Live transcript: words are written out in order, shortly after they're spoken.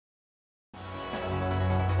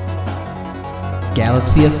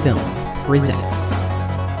Galaxy of Film presents.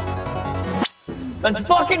 Let's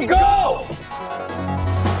fucking go!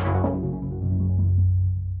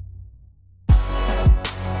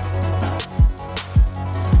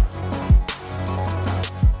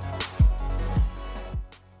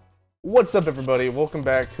 What's up, everybody? Welcome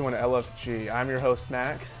back to an LFG. I'm your host,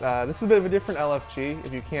 Max. This is a bit of a different LFG,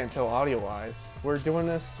 if you can't tell audio-wise. We're doing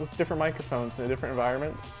this with different microphones in a different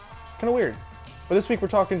environment. Kind of weird. But this week we're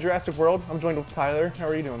talking Jurassic World. I'm joined with Tyler. How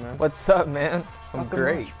are you doing, man? What's up, man? I'm Nothing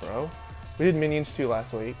great. much, bro. We did Minions 2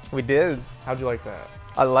 last week. We did. How'd you like that?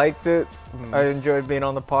 I liked it. I enjoyed being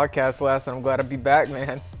on the podcast last, and I'm glad to be back,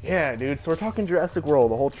 man. Yeah, dude. So we're talking Jurassic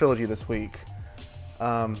World, the whole trilogy this week.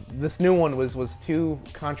 This new one was too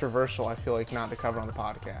controversial, I feel like, not to cover on the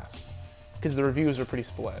podcast. Because the reviews are pretty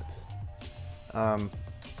split. Yeah,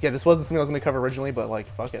 this wasn't something I was going to cover originally, but, like,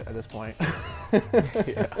 fuck it at this point.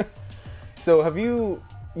 Yeah. So have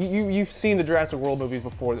you've seen the Jurassic World movies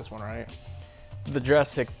before this one, right? The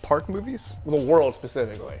Jurassic Park movies? The World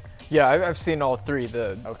specifically. Yeah, I've seen all three,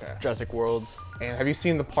 the Okay. Jurassic Worlds. And have you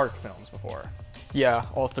seen the Park films before? Yeah,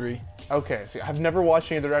 all three. Okay, so I've never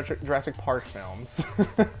watched any of the Jurassic Park films.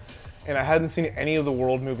 And I hadn't seen any of the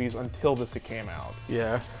World movies until this came out.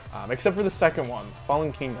 Yeah. Except for the second one,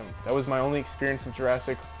 Fallen Kingdom. That was my only experience of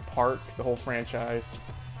Jurassic Park, the whole franchise.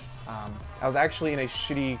 I was actually in a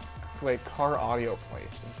shitty car audio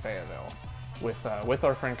place in Fayetteville with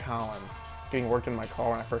our friend Colin, getting work in my car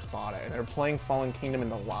when I first bought it, and they were playing Fallen Kingdom in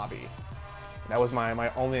the lobby. That was my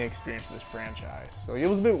only experience with this franchise. So it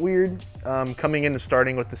was a bit weird coming in and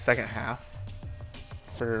starting with the second half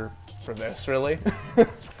for this, really.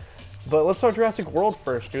 But let's start Jurassic World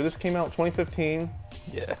first, dude. This came out 2015.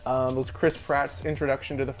 Yeah. It was Chris Pratt's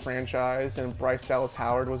introduction to the franchise, and Bryce Dallas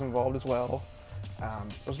Howard was involved as well.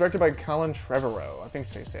 It was directed by Colin Trevorrow, I think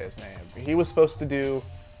they say his name. He was supposed to do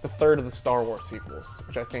the third of the Star Wars sequels,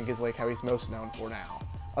 which I think is like how he's most known for now,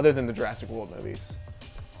 other than the Jurassic World movies.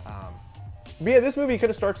 But yeah, this movie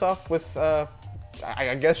kind of starts off with,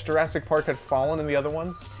 I guess Jurassic Park had fallen in the other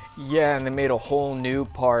ones. Yeah, and they made a whole new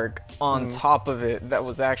park on top of it that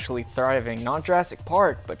was actually thriving. Not Jurassic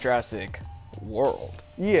Park, but Jurassic World.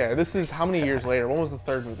 Yeah, this is how many years later? When was the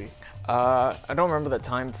third movie? I don't remember the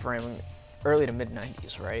time frame. Early to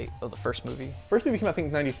mid-90s, right? Of the first movie? First movie came out, I think,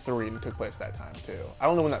 in 93, and it took place that time, too. I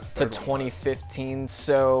don't know when that To third one was. 2015,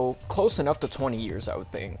 so close enough to 20 years, I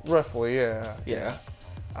would think. Roughly, yeah. Yeah.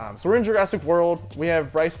 So we're in Jurassic World. We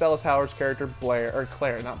have Bryce Dallas Howard's character,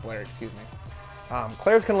 Claire, not Blair, excuse me.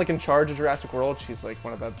 Claire's kind of like in charge of Jurassic World. She's like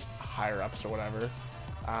one of the higher ups or whatever.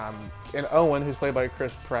 And Owen, who's played by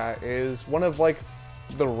Chris Pratt, is one of like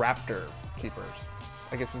the raptor keepers,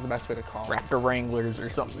 I guess is the best way to call him. Raptor Wranglers or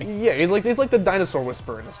something. Yeah, he's like the dinosaur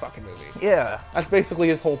whisperer in this fucking movie. Yeah. That's basically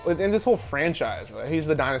his whole, in this whole franchise, right? He's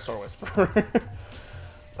the dinosaur whisperer.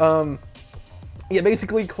 Yeah,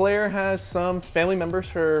 basically Claire has some family members.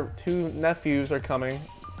 Her two nephews are coming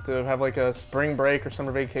to have like a spring break or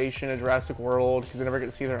summer vacation at Jurassic World because they never get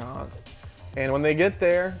to see their aunt. And when they get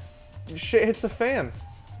there, shit hits the fan.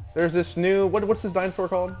 There's this new, what's this dinosaur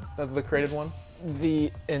called? The created one?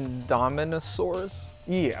 The Indominosaurus?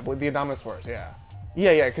 Yeah, but the Indominosaurus, yeah.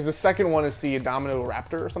 Yeah, because the second one is the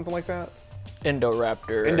Indominoraptor or something like that.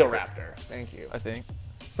 Indoraptor. Indoraptor, thank you. I think.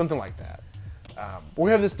 Something like that. We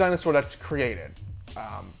have this dinosaur that's created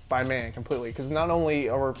by man completely, because not only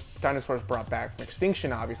are dinosaurs brought back from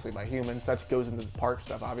extinction, obviously, by humans, that goes into the park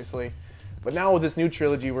stuff, obviously, but now with this new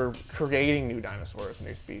trilogy, we're creating new dinosaurs,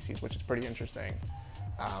 new species, which is pretty interesting.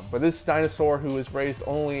 But this dinosaur, who was raised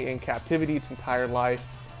only in captivity its entire life,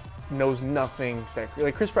 knows nothing.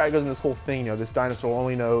 Like Chris Pratt goes in this whole thing, this dinosaur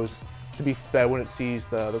only knows to be fed when it sees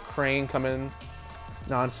the crane come in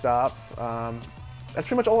nonstop. That's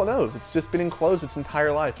pretty much all it knows. It's just been enclosed its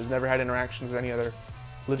entire life. It's never had interactions with any other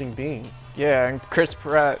living being. Yeah, and Chris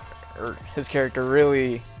Pratt, or his character,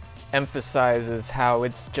 really emphasizes how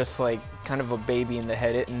it's just like kind of a baby in the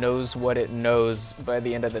head. It knows what it knows. By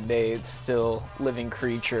the end of the day, it's still a living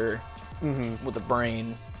creature with a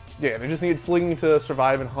brain. Yeah, they just need slinging to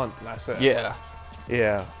survive and hunt, and that's it. Yeah.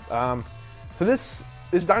 Yeah. So this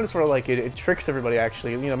dinosaur, like, it tricks everybody,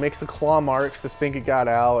 actually. Makes the claw marks to think it got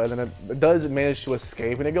out, and then it does manage to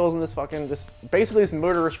escape, and it goes on this basically this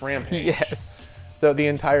murderous rampage. Yes. The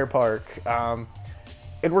entire park. And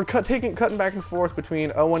we're cutting back and forth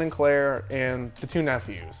between Owen and Claire and the two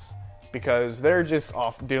nephews, because they're just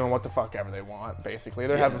off doing what the fuck ever they want, basically.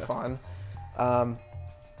 They're having fun.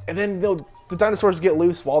 And then the dinosaurs get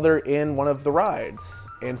loose while they're in one of the rides.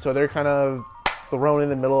 And so they're kind of thrown in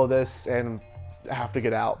the middle of this and have to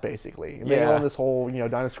get out, basically. And they go on this whole,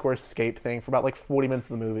 dinosaur escape thing for about like 40 minutes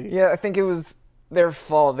of the movie. Yeah, I think it was their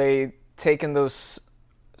fault. They taken those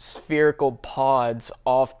spherical pods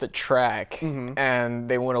off the track, Mm-hmm. and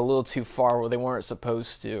they went a little too far where they weren't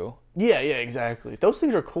supposed to. Yeah, exactly. Those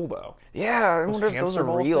things are cool though. Yeah, I wonder if those Hamster are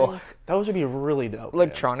ball real. things, those would be really dope. man.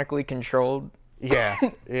 Electronically controlled. Yeah,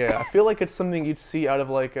 yeah. I feel like it's something you'd see out of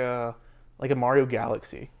like a Mario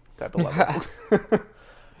Galaxy type of level.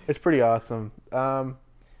 It's pretty awesome.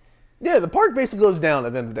 Yeah, the park basically goes down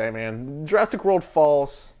at the end of the day, man. Jurassic World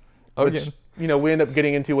Falls, which we end up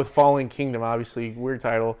getting into with Fallen Kingdom, obviously weird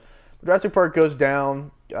title. Jurassic Park goes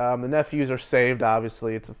down. The nephews are saved,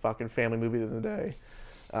 obviously. It's a fucking family movie at the end of the day.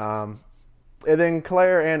 And then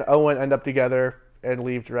Claire and Owen end up together and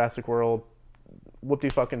leave Jurassic World.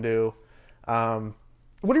 Whoop-de-fucking-do.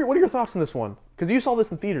 What are your thoughts on this one? Because you saw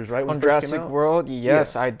this in theaters, right? When On it first came Jurassic out? World,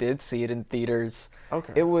 yes, I did see it in theaters.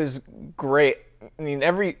 Okay. It was great. I mean,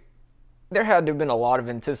 there had to have been a lot of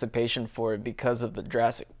anticipation for it because of the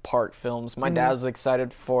Jurassic Park films. My dad was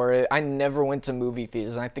excited for it. I never went to movie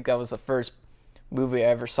theaters, and I think that was the first movie I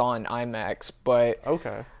ever saw in IMAX, but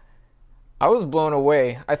Okay. I was blown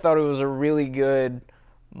away. I thought it was a really good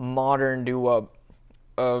modern do-up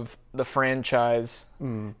of the franchise,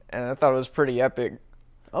 and I thought it was pretty epic.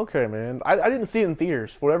 Okay, man. I didn't see it in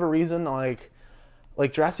theaters for whatever reason.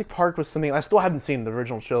 Like Jurassic Park was something I still haven't seen the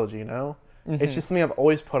original trilogy. You know, it's just something I've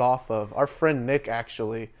always put off of. Our friend Nick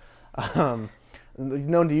actually, known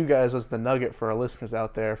to you guys as the Nugget for our listeners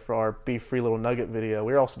out there for our Be Free Little Nugget video.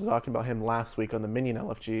 We were also talking about him last week on the Minion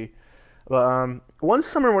LFG. But one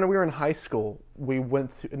summer when we were in high school, we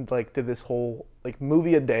went and did this whole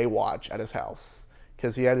movie a day watch at his house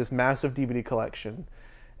because he had this massive DVD collection.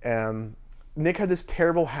 Nick had this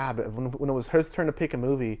terrible habit of when it was his turn to pick a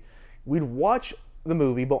movie, we'd watch the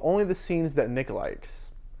movie, but only the scenes that Nick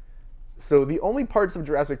likes. So the only parts of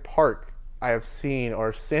Jurassic Park I have seen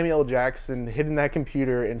are Samuel L. Jackson hitting that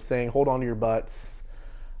computer and saying, "Hold on to your butts,"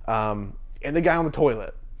 and the guy on the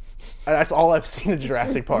toilet. And that's all I've seen in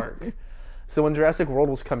Jurassic Park. So when Jurassic World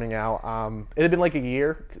was coming out, it had been like a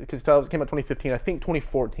year, because it came out 2015. I think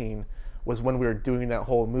 2014 was when we were doing that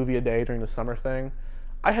whole movie a day during the summer thing.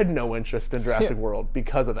 I had no interest in Jurassic World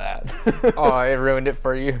because of that. Oh, it ruined it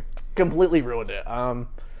for you. Completely ruined it. I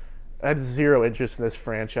had zero interest in this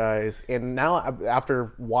franchise. And now,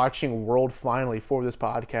 after watching World finally for this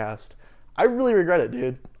podcast, I really regret it,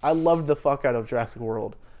 dude. I loved the fuck out of Jurassic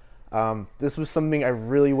World. This was something I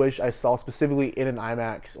really wish I saw specifically in an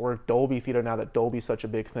IMAX or a Dolby theater now that Dolby's such a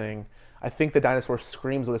big thing. I think the dinosaur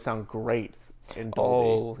screams would sound great in Dolby.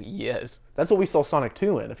 Oh, yes. That's what we saw Sonic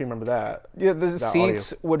 2 in, if you remember that. Yeah, the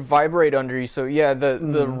seats would vibrate under you, so yeah,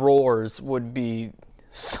 the roars would be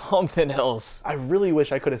something else. I really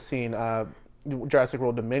wish I could have seen Jurassic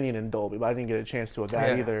World Dominion in Dolby, but I didn't get a chance to with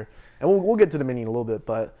that either. And we'll get to Dominion in a little bit,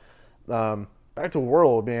 but back to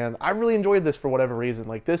World, man. I really enjoyed this for whatever reason.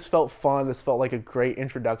 This felt fun. This felt like a great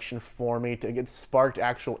introduction for me to get sparked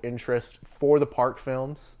actual interest for the park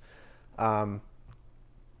films.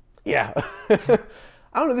 Yeah. I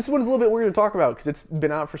don't know. This one's a little bit weird to talk about because it's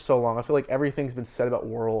been out for so long. I feel like everything's been said about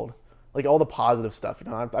World, all the positive stuff.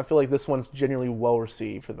 I feel like this one's genuinely well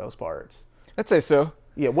received for the most part. I'd say so.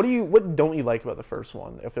 Yeah. What don't you like about the first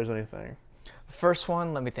one, if there's anything? First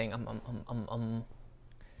one, let me think.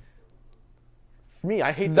 For me,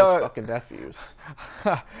 I hate those fucking nephews.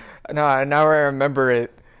 No, now I remember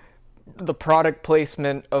it. The product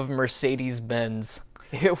placement of Mercedes-Benz.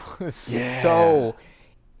 It was so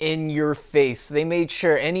in your face. They made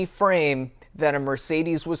sure any frame that a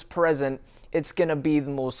Mercedes was present, it's gonna be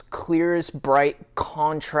the most clearest, bright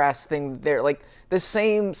contrast thing there. The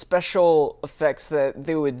same special effects that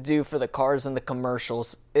they would do for the cars in the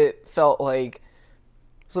commercials. It felt like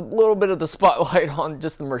it's a little bit of the spotlight on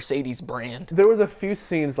just the Mercedes brand. There was a few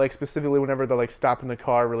scenes, specifically whenever they're stopping the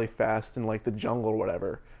car really fast in the jungle or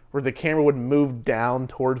whatever, where the camera would move down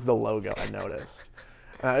towards the logo. I noticed.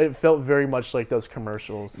 It felt very much like those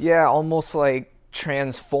commercials. Yeah, almost like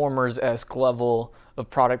Transformers-esque level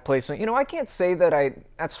of product placement. I can't say that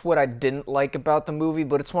that's what I didn't like about the movie,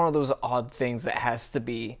 but it's one of those odd things that has to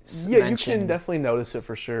be mentioned. You can definitely notice it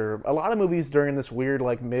for sure. A lot of movies during this weird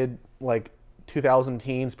mid 2000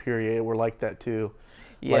 teens period were like that too.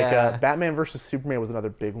 Yeah. Batman versus Superman was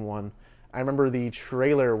another big one. I remember the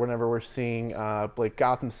trailer whenever we're seeing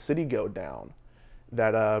Gotham City go down.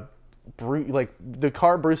 That the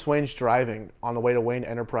car Bruce Wayne's driving on the way to Wayne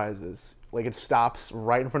Enterprises, it stops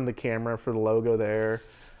right in front of the camera for the logo there.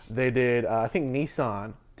 They did, I think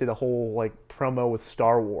Nissan did a whole promo with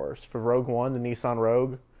Star Wars for Rogue One, the Nissan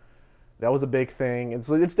Rogue. That was a big thing. It's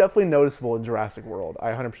definitely noticeable in Jurassic World.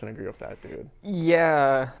 I 100% agree with that, dude.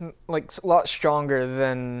 Yeah, a lot stronger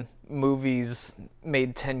than movies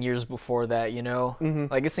made 10 years before that, you know?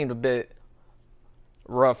 Like, it seemed a bit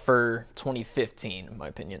rough for 2015, in my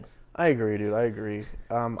opinion. I agree, dude. I agree.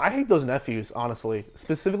 I hate those nephews, honestly.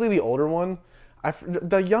 Specifically the older one.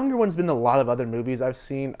 The younger one's been in a lot of other movies I've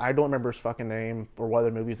seen. I don't remember his fucking name or what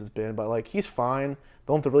other movies it's been, but like he's fine.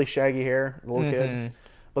 The one with the really shaggy hair, the little kid.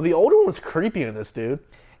 But the older one was creepy in this, dude.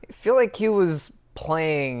 I feel like he was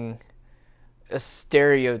playing a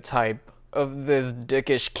stereotype of this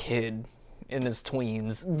dickish kid in his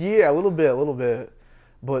tweens. Yeah, a little bit.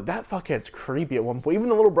 But that fuckhead's creepy at one point. Even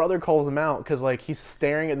the little brother calls him out because like he's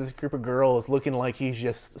staring at this group of girls, looking like he's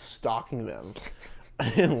just stalking them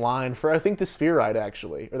in line for I think the spear ride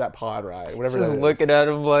actually, or that pod ride, whatever. Just that is. looking at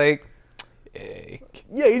him like, hey.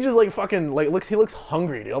 Yeah, he just like fucking like looks. He looks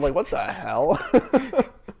hungry, dude. I'm like, what the hell?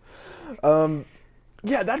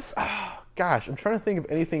 Yeah, that's. Gosh, I'm trying to think of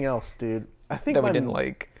anything else, dude. I think That we didn't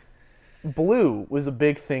like. Blue was a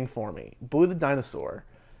big thing for me. Blue the dinosaur.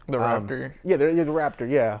 The raptor. Yeah, the raptor.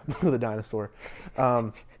 Yeah, the dinosaur.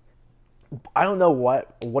 I don't know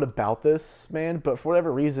what about this man, but for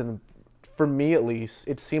whatever reason, for me at least,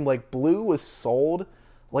 it seemed like Blue was sold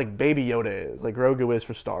like Baby Yoda is, like Grogu is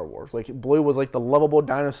for Star Wars. Like Blue was like the lovable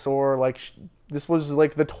dinosaur. Like this was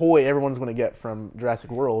like the toy everyone's gonna get from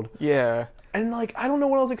Jurassic World. Yeah. And like I don't know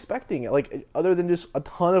what I was expecting. Like other than just a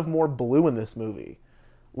ton of more Blue in this movie.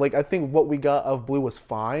 Like I think what we got of Blue was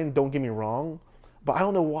fine. Don't get me wrong. But I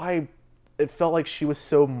don't know why it felt like she was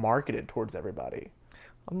so marketed towards everybody.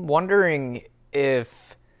 I'm wondering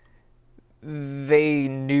if they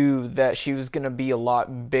knew that she was going to be a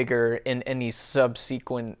lot bigger in any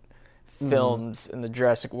subsequent films in the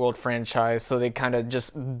Jurassic World franchise, so they kind of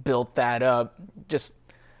just built that up, just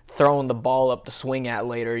throwing the ball up to swing at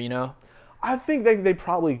later, you know? I think they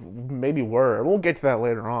probably maybe were. We'll get to that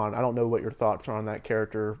later on. I don't know what your thoughts are on that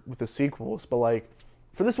character with the sequels, but like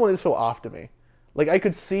for this one, it just felt off to me. Like I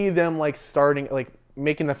could see them like starting like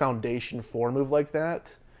making the foundation for a move like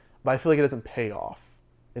that, but I feel like it doesn't pay off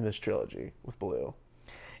in this trilogy with Blue.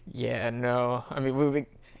 Yeah, no. I mean, we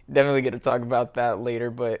definitely get to talk about that later,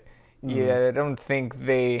 but yeah, I don't think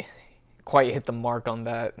they quite hit the mark on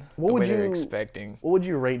that the way they're expecting. What would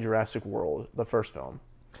you rate Jurassic World, the first film?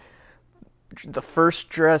 The first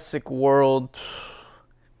Jurassic World,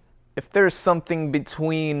 if there's something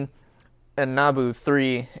between Naboo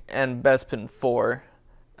 3 and Bespin 4,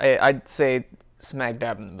 I'd say smack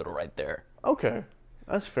dab in the middle right there. Okay,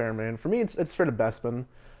 that's fair, man. For me, it's straight to Bespin.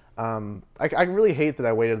 I really hate that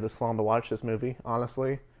I waited this long to watch this movie,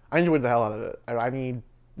 honestly. I enjoyed the hell out of it. I mean,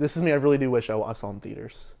 this is me. I really do wish I saw it in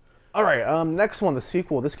theaters. All right, next one, the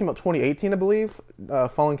sequel. This came out 2018, I believe.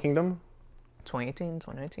 Fallen Kingdom. 2018,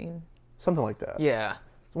 2019? Something like that. Yeah.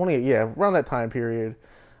 Yeah, around that time period.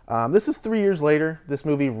 This is 3 years later. This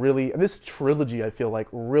movie really, this trilogy, I feel like,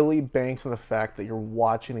 really banks on the fact that you're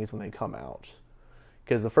watching these when they come out.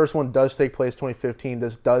 Because the first one does take place 2015.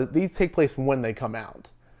 These take place when they come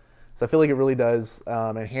out. So I feel like it really does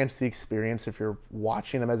enhance the experience if you're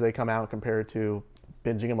watching them as they come out compared to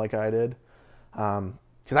binging them like I did.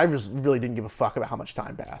 Because I just really didn't give a fuck about how much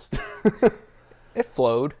time passed. It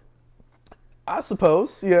flowed. I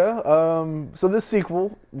suppose, yeah. So this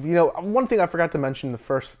sequel, you know, one thing I forgot to mention in the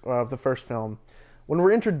first film, when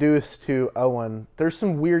we're introduced to Owen, there's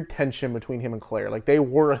some weird tension between him and Claire. Like they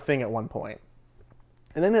were a thing at one point,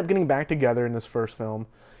 and they end up getting back together in this first film,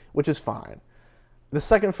 which is fine. The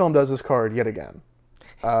second film does this card yet again.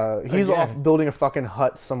 He's off building a fucking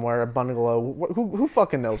hut somewhere, a bungalow. Who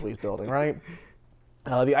fucking knows what he's building, right?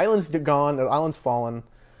 The island's gone. The island's fallen.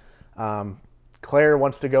 Claire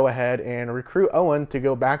wants to go ahead and recruit Owen to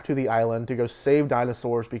go back to the island to go save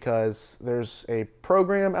dinosaurs because there's a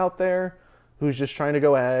program out there who's just trying to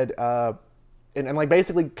go ahead and like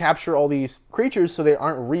basically capture all these creatures so they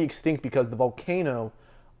aren't re-extinct because the volcano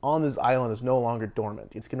on this island is no longer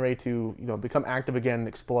dormant. It's getting ready to become active again and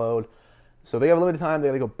explode. So they have a limited time. They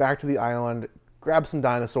got to go back to the island, grab some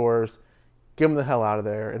dinosaurs, get them the hell out of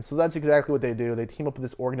there. And so that's exactly what they do. They team up with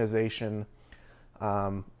this organization.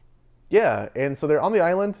 Yeah, and so they're on the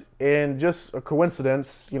island, and just a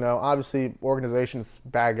coincidence, obviously organization's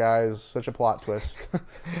bad guys, such a plot twist.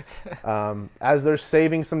 As they're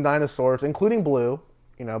saving some dinosaurs, including Blue,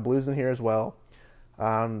 Blue's in here as well,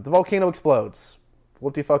 the volcano explodes.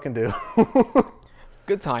 What do you fucking do?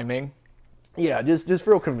 Good timing. Yeah, just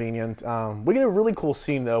real convenient. We get a really cool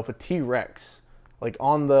scene, though, of a T-Rex, like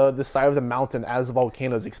on the side of the mountain as the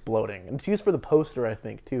volcano's exploding. And it's used for the poster, I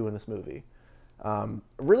think, too, in this movie.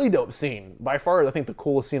 Really dope scene. By far, I think the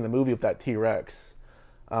coolest scene in the movie with that T-Rex.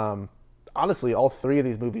 I honestly, all three of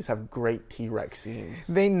these movies have great T-Rex scenes.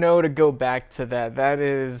 They know to go back to that. That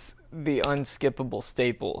is the unskippable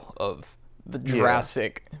staple of the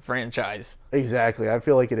Jurassic franchise. Exactly. I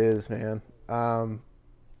feel like it is, man.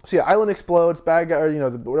 So yeah, Island explodes. Bad guy,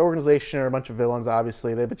 the organization are a bunch of villains.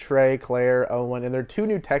 Obviously, they betray Claire, Owen, and there are two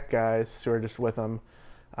new tech guys who are just with them.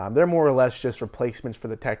 They're more or less just replacements for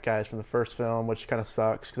the tech guys from the first film, which kind of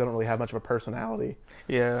sucks because they don't really have much of a personality.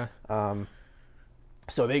 Yeah.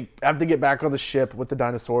 So they have to get back on the ship with the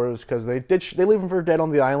dinosaurs because they leave them for dead on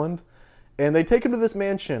the island, and they take him to this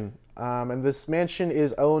mansion. And this mansion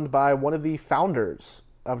is owned by one of the founders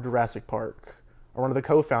of Jurassic Park, or one of the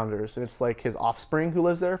co-founders, and it's like his offspring who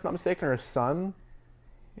lives there, if I'm not mistaken, or his son.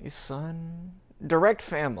 His son, direct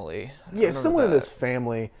family. Yeah, someone in this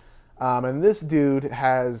family, and this dude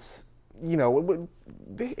has,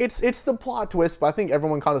 it's the plot twist, but I think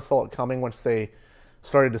everyone kind of saw it coming once they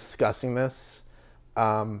started discussing this.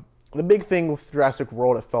 The big thing with Jurassic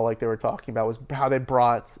World, it felt like they were talking about, was how they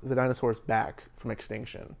brought the dinosaurs back from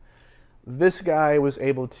extinction. This guy was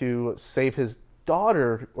able to save his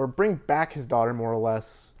daughter, or bring back his daughter more or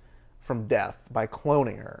less, from death by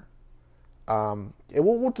cloning her. And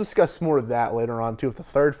we'll discuss more of that later on too with the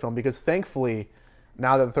third film, because thankfully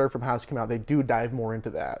now that the third film has come out, they do dive more into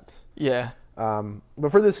that. Yeah.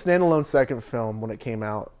 But for this standalone second film, when it came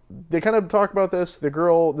out, they kind of talk about this. The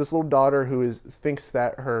girl, this little daughter who thinks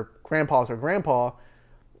that her grandpa's her grandpa,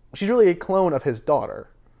 she's really a clone of his daughter.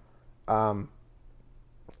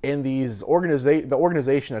 And the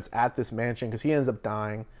organization that's at this mansion, because he ends up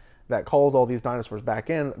dying, that calls all these dinosaurs back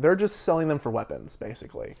in, they're just selling them for weapons,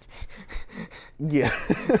 basically. Yeah.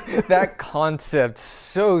 That concept,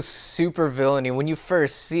 so super villainy. When you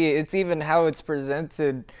first see it, it's even how it's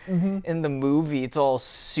presented in the movie. It's all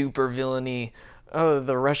super villainy. Oh,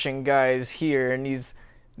 the Russian guy's here, and he's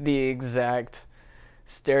the exact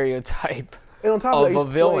stereotype. And on top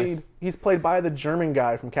of that, he's played by the German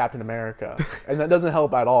guy from Captain America. And that doesn't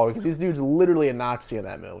help at all, because this dude's literally a Nazi in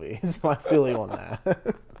that movie. So I feel you on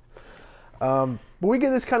that. But we get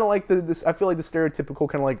this kind of like I feel like the stereotypical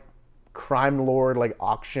kind of like crime lord, like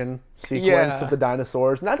auction sequence of the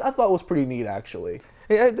dinosaurs. And that I thought was pretty neat, actually.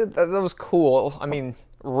 Yeah, that was cool. I mean,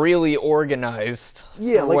 really organized.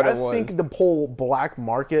 Yeah, like I think the whole black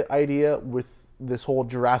market idea with this whole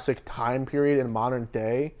Jurassic time period in modern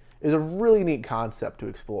day is a really neat concept to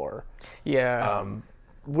explore. Yeah.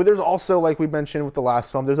 But there's also, like we mentioned with the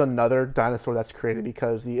last film, there's another dinosaur that's created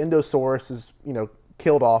because the Indosaurus is,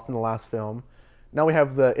 killed off in the last film. Now we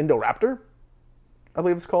have the Indoraptor, I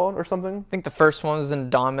believe it's called, or something. I think the first one was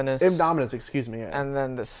Indominus. Indominus, excuse me. Yeah. And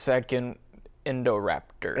then the second,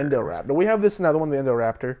 Indoraptor. Indoraptor. We have this another one, the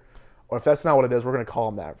Indoraptor. Or if that's not what it is, we're going to call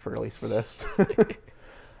him that for at least for this.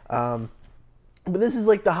 But this is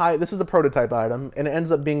like this is a prototype item, and it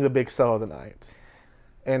ends up being the big sell of the night.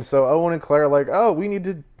 And so Owen and Claire are like, oh, we need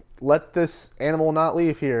to let this animal not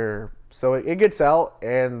leave here. So it gets out,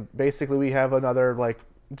 and basically we have another, like,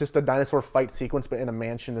 just a dinosaur fight sequence, but in a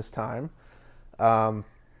mansion this time.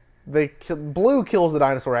 Blue kills the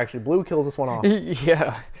dinosaur, actually. Blue kills this one off.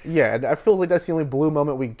 Yeah. Yeah, and I feel like that's the only Blue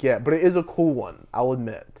moment we get, but it is a cool one, I'll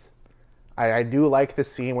admit. I do like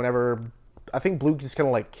this scene whenever, I think Blue just kind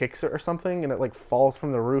of like kicks it or something, and it like falls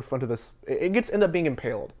from the roof onto this, it end up being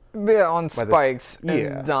impaled. Yeah, on spikes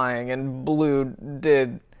and dying, and Blue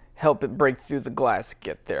did help it break through the glass to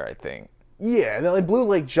get there, I think. Yeah, and then like Blue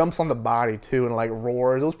like jumps on the body too and like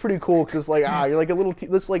roars. It was pretty cool because it's like you're like a little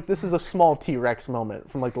this is a small T-Rex moment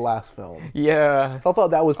from like the last film. Yeah. So I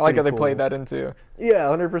thought that was pretty I like how cool. they played that into. Yeah,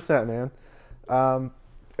 100%, man. And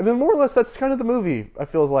then more or less that's kind of the movie. I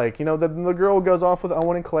feels like the girl goes off with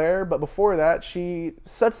Owen and Claire, but before that she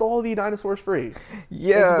sets all the dinosaurs free.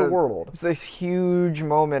 Yeah. Into the world. It's this huge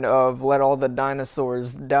moment of let all the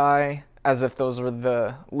dinosaurs die, as if those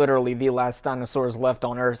were literally the last dinosaurs left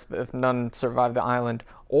on Earth, if none survived the island,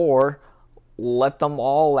 or let them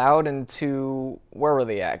all out into, where were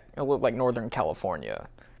they at? It looked like Northern California.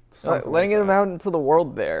 Letting them out into the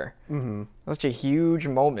world there. Mm-hmm. Such a huge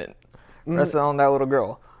moment. Resting on that little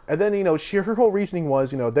girl. And then, her whole reasoning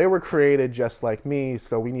was, they were created just like me,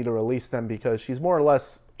 so we need to release them because she's more or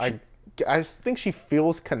less, I think she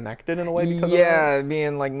feels connected in a way because of that.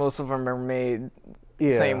 Being like most of them are made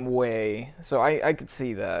same way. So I could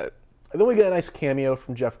see that. And then we get a nice cameo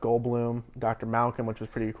from Jeff Goldblum, Dr. Malcolm, which was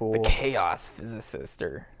pretty cool. The chaos physicist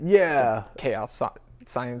or chaos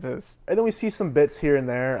scientist. And then we see some bits here and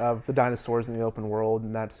there of the dinosaurs in the open world,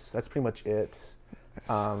 and that's pretty much it.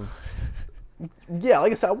 Yeah,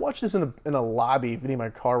 like I said, I watched this in a lobby video my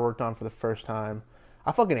car worked on for the first time.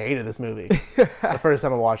 I fucking hated this movie the first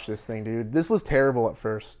time I watched this thing, dude. This was terrible at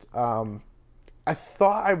first. I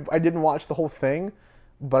thought I didn't watch the whole thing,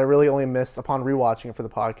 but I really only missed, upon rewatching it for the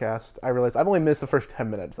podcast, I realized I've only missed the first 10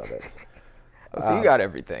 minutes of it. So you got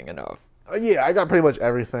everything enough. Yeah, I got pretty much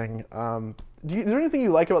everything. Is there anything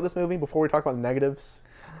you like about this movie before we talk about the negatives?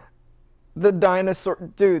 The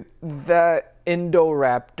dinosaur, dude, that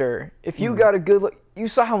Indoraptor. If you got a good look, you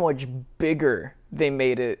saw how much bigger they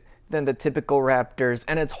made it than the typical raptors,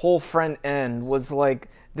 and its whole front end was like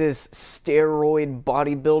this steroid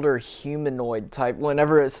bodybuilder humanoid type.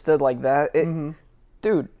 Whenever it stood like that,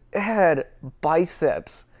 dude, it had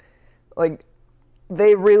biceps. Like,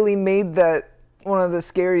 they really made that one of the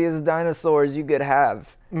scariest dinosaurs you could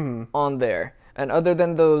have on there. And other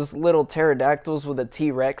than those little pterodactyls with the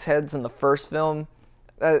T-Rex heads in the first film,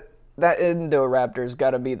 that Indoraptor's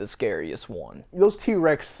got to be the scariest one. Those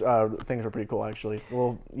T-Rex things are pretty cool, actually.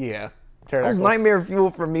 Well, yeah. That was nightmare fuel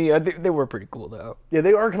for me. They were pretty cool, though. Yeah,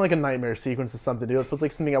 they are kind of like a nightmare sequence of something, dude. It feels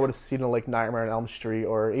like something I would have seen in like Nightmare on Elm Street,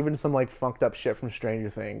 or even some like funked up shit from Stranger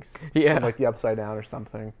Things. Yeah. From, like the Upside Down or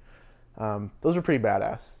something. Those are pretty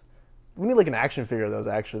badass. We need like an action figure of those,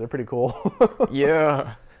 actually. They're pretty cool.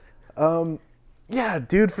 Yeah. Yeah,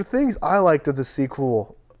 dude, for things I liked of the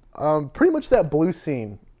sequel, pretty much that blue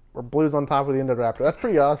scene, where Blue's on top of the Indoraptor. That's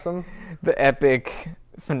pretty awesome. The epic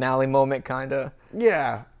finale moment, kind of.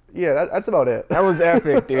 Yeah, that's about it. That was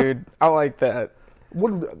epic, dude. I like that.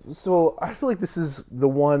 So I feel like this is the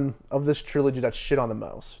one of this trilogy that's shit on the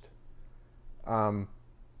most.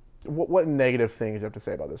 What negative things do you have to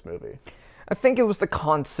say about this movie? I think it was the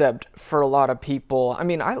concept for a lot of people. I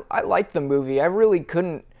mean, I liked the movie. I really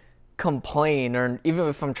couldn't complain, or even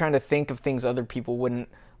if I'm trying to think of things other people wouldn't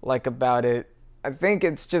like about it. I think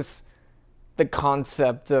it's just the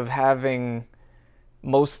concept of having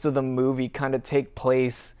most of the movie kind of take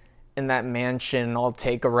place in that mansion, all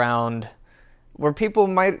take around, where people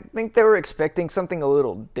might think they were expecting something a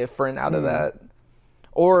little different out of that.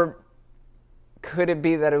 Or could it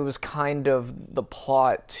be that it was kind of the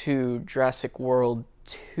plot to Jurassic World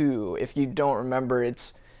 2? If you don't remember,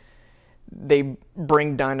 they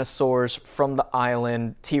bring dinosaurs from the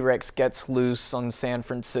island, T-Rex gets loose on San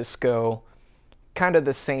Francisco. Kind of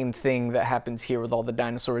the same thing that happens here with all the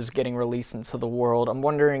dinosaurs getting released into the world. I'm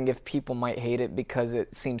wondering if people might hate it because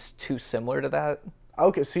it seems too similar to that.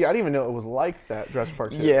 Okay, see, I didn't even know it was like that, Jurassic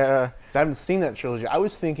Park 2. Yeah. 'Cause I haven't seen that trilogy. I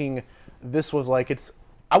was thinking this was like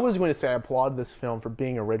I was going to say I applaud this film for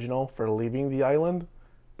being original, for leaving the island,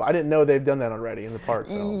 but I didn't know they've done that already in the park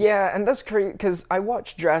films. Yeah, and that's crazy because I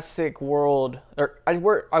watched Jurassic World, or I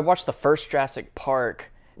watched the first Jurassic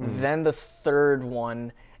Park, then the third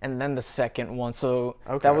one, and then the second one. So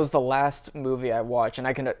that was the last movie I watched,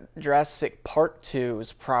 and Jurassic Park 2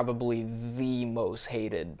 is probably the most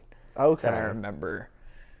hated that I remember.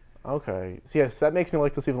 Okay. So yes, that makes me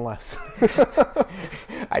like this even less.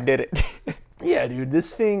 I did it. Yeah, dude,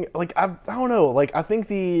 this thing, like, I don't know, like, I think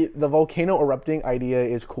the volcano erupting idea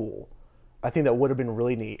is cool. I think that would have been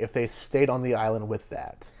really neat if they stayed on the island with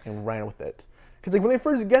that and ran with it. Because, like, when they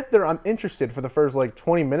first get there, I'm interested for the first, like,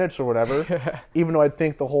 20 minutes or whatever, even though I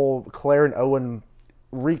think the whole Claire and Owen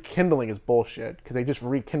rekindling is bullshit, because they just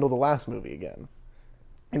rekindled the last movie again.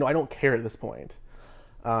 You know, I don't care at this point.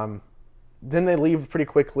 Then they leave pretty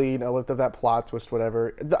quickly, you know, with that plot twist,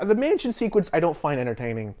 whatever. The mansion sequence I don't find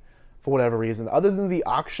entertaining. For whatever reason, other than the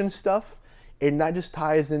auction stuff, and that just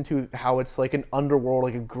ties into how it's like an underworld,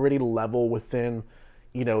 like a gritty level within,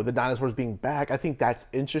 you know, the dinosaurs being back. I think that's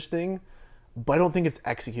interesting, but I don't think it's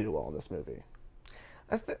executed well in this movie.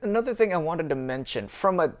 Another thing I wanted to mention,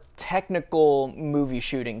 from a technical movie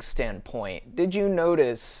shooting standpoint, did you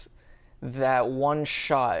notice that one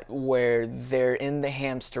shot where they're in the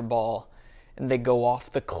hamster ball and they go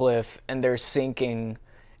off the cliff and they're sinking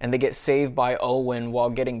and they get saved by Owen while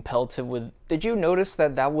getting pelted with... Did you notice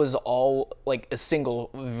that was all like a single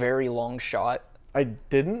very long shot? I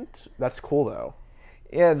didn't. That's cool though.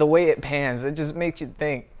 Yeah, the way it pans, it just makes you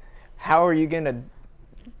think, how are you gonna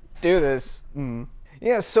do this?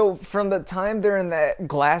 Yeah, so from the time they're in that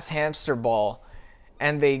glass hamster ball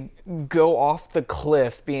and they go off the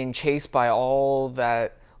cliff being chased by all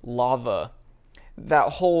that lava,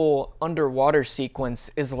 that whole underwater sequence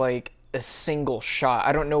is like a single shot.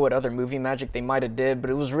 I don't know what other movie magic they might have did, but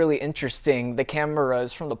it was really interesting. The camera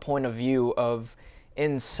is from the point of view of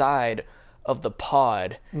inside of the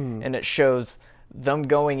pod, and it shows them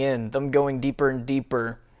going in, them going deeper and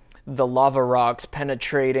deeper, the lava rocks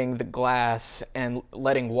penetrating the glass and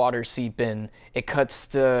letting water seep in. It cuts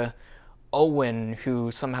to Owen,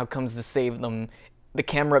 who somehow comes to save them. The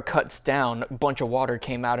camera cuts down, a bunch of water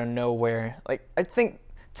came out of nowhere. Like, I think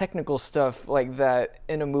technical stuff like that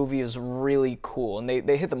in a movie is really cool, and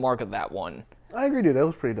they hit the mark of that one. I agree, dude. That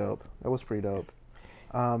was pretty dope.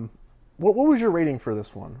 What was your rating for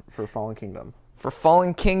this one, for Fallen Kingdom? For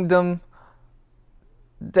Fallen Kingdom,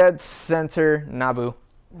 dead center, Naboo.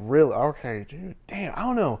 Really? Okay, dude. Damn, I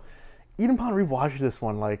don't know. Even upon rewatching this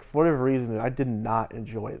one, like, for whatever reason, I did not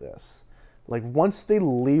enjoy this. Like, once they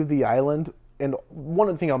leave the island, and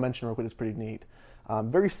one thing I'll mention real quick is pretty neat.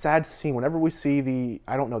 Very sad scene. Whenever we see the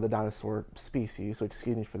dinosaur species, so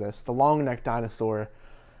excuse me for this, the long-necked dinosaur,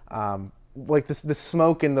 like the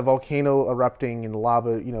smoke and the volcano erupting and the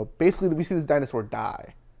lava, basically we see this dinosaur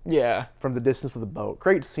die. Yeah. From the distance of the boat.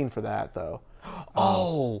 Great scene for that, though.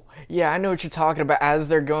 Oh, yeah, I know what you're talking about. As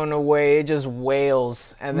they're going away, it just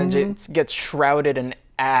wails and then just gets shrouded in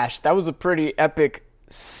ash. That was a pretty epic,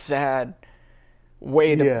 sad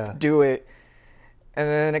way to do it. And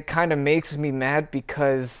then it kind of makes me mad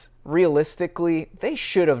because realistically, they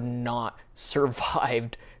should have not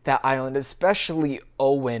survived that island, especially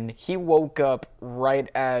Owen. He woke up right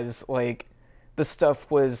as, like, the stuff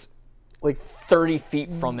was like 30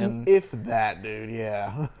 feet from him. If that, dude,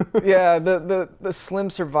 yeah. Yeah, the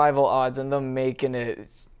slim survival odds and them making it.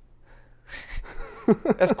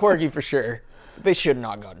 That's quirky for sure. They should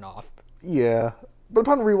not have gotten off. Yeah. But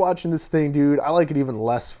upon rewatching this thing, dude, I like it even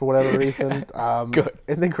less for whatever reason. Good.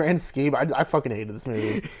 In the grand scheme, I fucking hated this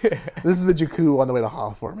movie. This is the Jakku on the way to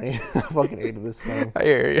Hoth for me. I fucking hated this thing. I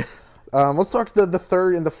hear you. Let's talk the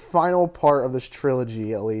third and the final part of this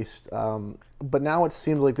trilogy, at least. But now it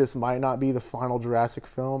seems like this might not be the final Jurassic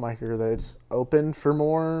film. I hear that it's open for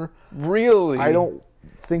more. Really? I don't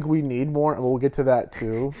think we need more, and we'll get to that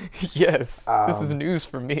too. Yes. This is news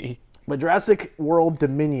for me. But Jurassic World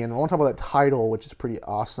Dominion, I want to talk about that title, which is pretty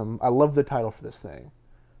awesome. I love the title for this thing,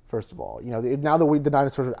 first of all. Now that the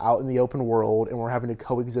dinosaurs are out in the open world and we're having to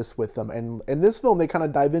coexist with them. And in this film, they kind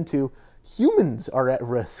of dive into humans are at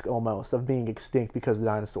risk almost of being extinct because of the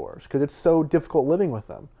dinosaurs, because it's so difficult living with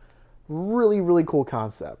them. Really, really cool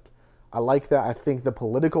concept. I like that. I think the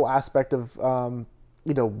political aspect of,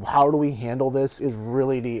 how do we handle this is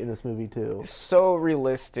really neat in this movie too. So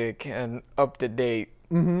realistic and up to date.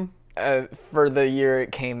 Mm-hmm. For the year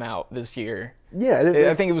it came out this year. Yeah.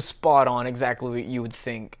 I think it was spot on, exactly what you would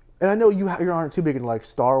think. And I know you aren't too big in like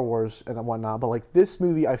Star Wars and whatnot, but like this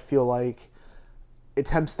movie, I feel like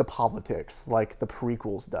attempts the politics like the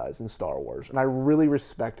prequels does in Star Wars, and I really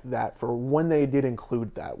respect that for when they did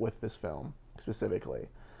include that with this film specifically.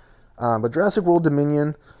 But Jurassic World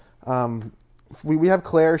Dominion, we have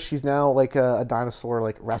Claire. She's now like a dinosaur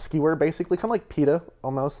like rescuer, basically, kind of like PETA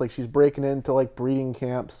almost. Like she's breaking into like breeding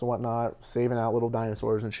camps and whatnot, saving out little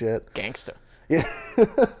dinosaurs and shit. Gangsta. Yeah.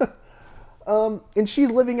 And she's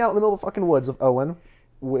living out in the middle of the fucking woods of Owen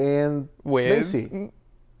and Macy.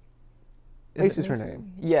 Macy's her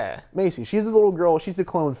name. Yeah. Macy. She's the little girl. She's the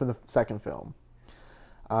clone from the second film.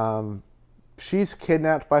 She's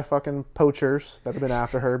kidnapped by fucking poachers that have been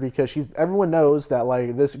after her because everyone knows that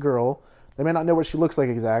like this girl, they may not know what she looks like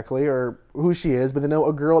exactly or who she is, but they know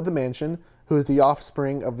a girl at the mansion who is the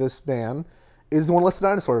offspring of this man is the one who lets the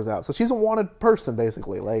dinosaurs out. So she's a wanted person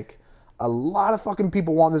basically. Like a lot of fucking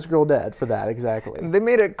people want this girl dead for that, exactly. They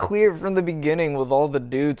made it clear from the beginning with all the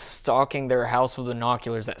dudes stalking their house with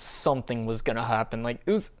binoculars that something was gonna happen. Like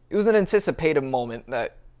it was an anticipated moment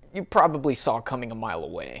that you probably saw coming a mile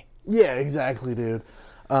away. Yeah, exactly, dude.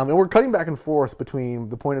 And we're cutting back and forth between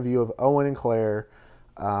the point of view of Owen and Claire,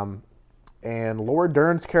 and Laura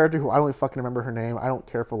Dern's character, who I don't really fucking remember her name. I don't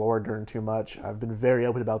care for Laura Dern too much. I've been very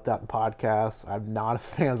open about that in podcasts. I'm not a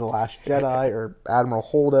fan of The Last Jedi or Admiral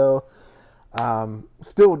Holdo.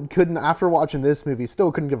 Still couldn't, after watching this movie,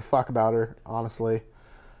 still couldn't give a fuck about her, honestly.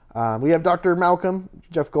 We have Dr. Malcolm,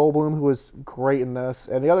 Jeff Goldblum, who was great in this,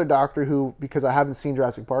 and the other doctor who, because I haven't seen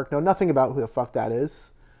Jurassic Park, know nothing about who the fuck that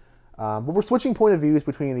is. But we're switching point of views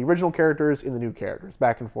between the original characters and the new characters,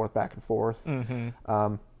 back and forth, back and forth.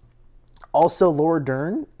 Mm-hmm. Also, Laura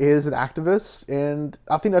Dern is an activist, and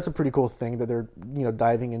I think that's a pretty cool thing that they're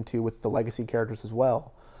diving into with the legacy characters as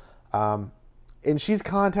well. And she's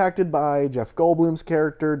contacted by Jeff Goldblum's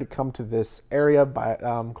character to come to this area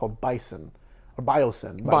called Biosyn,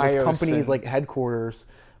 this company's like headquarters,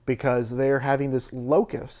 because they're having this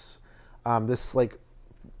locust, this like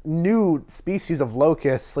new species of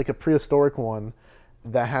locust, like a prehistoric one,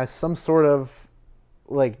 that has some sort of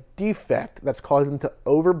like defect that's causing them to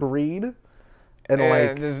overbreed and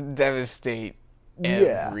like just devastate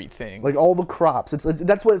everything. Like all the crops.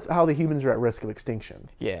 That's how the humans are at risk of extinction.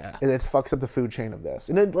 Yeah. And it fucks up the food chain of this.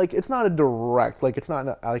 And then like it's not a direct, like it's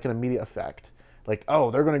not like an immediate effect. Like, oh,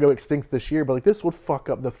 they're going to go extinct this year, but like this would fuck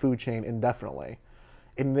up the food chain indefinitely.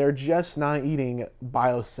 And they're just not eating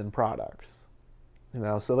Biosyn products.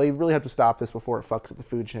 So they really have to stop this before it fucks up the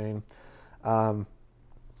food chain.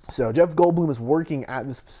 So Jeff Goldblum is working at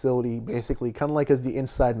this facility, basically kind of like as the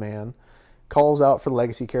inside man, calls out for the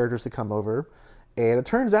legacy characters to come over, and it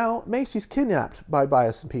turns out Macy's kidnapped by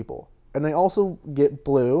Biosyn people. And they also get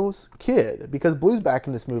Blue's kid, because Blue's back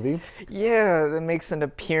in this movie. Yeah, that makes an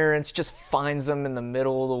appearance, just finds them in the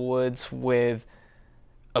middle of the woods with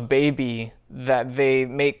a baby that they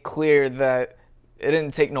make clear that it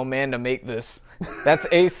didn't take no man to make this.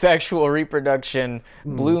 That's asexual reproduction.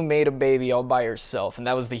 Blue made a baby all by herself, and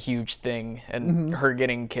that was the huge thing. And her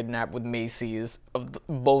getting kidnapped with Macy is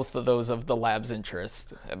both of those of the lab's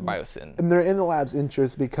interest at Biosyn. And they're in the lab's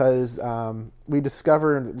interest because we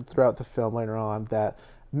discover throughout the film later on that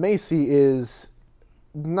Macy is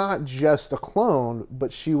not just a clone,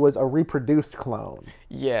 but she was a reproduced clone.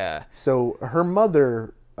 Yeah. So her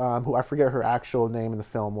mother, who I forget her actual name in the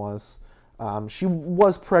film was, she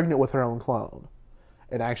was pregnant with her own clone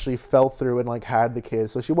and actually fell through and like had the kid.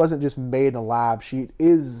 So she wasn't just made in a lab. She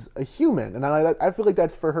is a human. And I feel like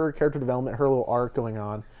that's for her character development, her little arc going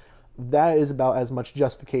on. That is about as much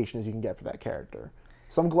justification as you can get for that character.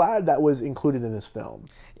 So I'm glad that was included in this film.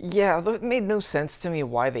 Yeah, it made no sense to me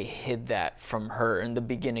why they hid that from her in the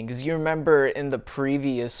beginning. Because you remember in the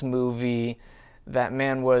previous movie, that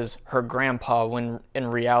man was her grandpa when in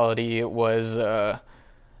reality it was the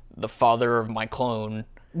father of my clone.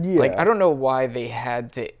 Yeah. Like, I don't know why they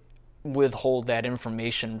had to withhold that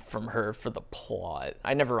information from her for the plot.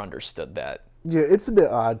 I never understood that. Yeah, it's a bit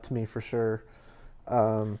odd to me for sure.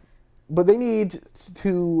 But they need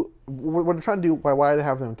to, what they're trying to do, why they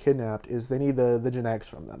have them kidnapped, is they need the genetics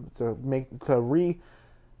from them to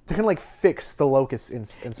kind of like fix the locust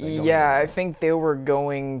instinct. Yeah, I think they were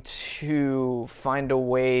going to find a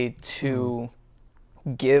way to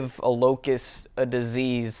give a locust a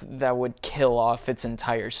disease that would kill off its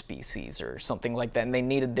entire species or something like that, and they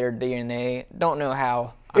needed their DNA. Don't know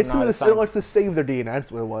how. It wants to save their DNA.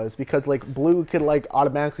 That's what it was, because like Blue could like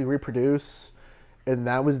automatically reproduce, and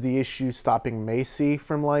that was the issue stopping Macy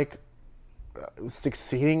from like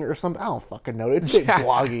succeeding or something. I don't fucking know. It's a bit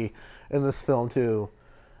bloggy in this film too.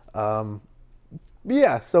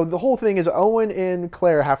 Yeah, so the whole thing is Owen and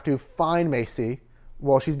Claire have to find Macy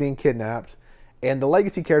while she's being kidnapped, and the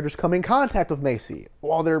legacy characters come in contact with Macy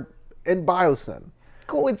while they're in Biosyn.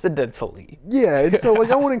 Coincidentally. Yeah, and so like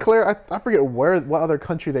Owen and Claire, I forget what other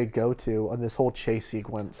country they go to on this whole chase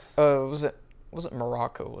sequence. Was it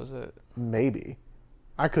Morocco? Was it? Maybe.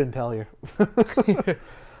 I couldn't tell you.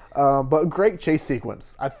 But great chase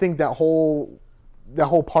sequence. I think that whole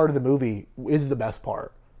part of the movie is the best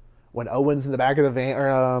part. When Owen's in the back of the van, or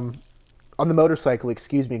on the motorcycle,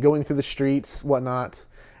 going through the streets, whatnot.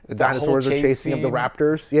 The dinosaurs are chasing up the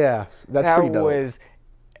raptors. Yeah, that's pretty dope. That was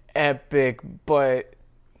epic, but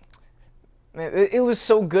it was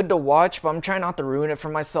so good to watch, but I'm trying not to ruin it for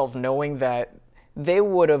myself knowing that they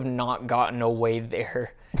would have not gotten away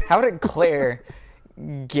there. How did Claire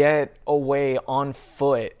get away on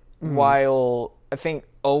foot while I think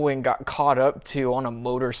Owen got caught up to on a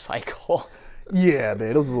motorcycle? Yeah,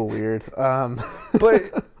 man, it was a little weird.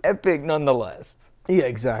 But epic nonetheless. Yeah,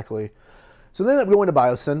 exactly. So they end up going to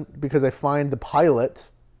Biosyn because they find the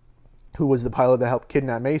pilot, who was the pilot that helped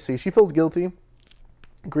kidnap Macy. She feels guilty,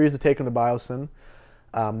 agrees to take him to Biosyn.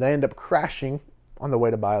 They end up crashing on the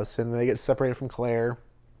way to Biosyn. They get separated from Claire.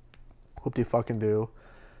 Whoop-de-fucking-do.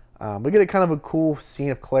 We get a kind of a cool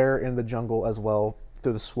scene of Claire in the jungle as well,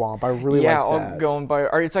 through the swamp. I really like that. Yeah, going by.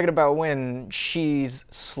 Are you talking about when she's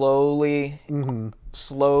slowly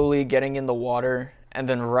getting in the water, and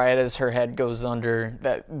then right as her head goes under,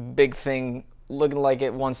 that big thing looking like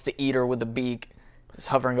it wants to eat her with a beak is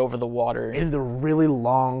hovering over the water. And the really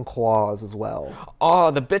long claws as well. Oh,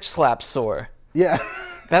 the bitch slap sore. Yeah.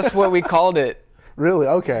 That's what we called it. Really?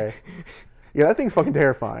 Okay. Yeah, that thing's fucking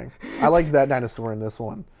terrifying. I liked that dinosaur in this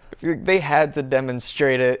one. They had to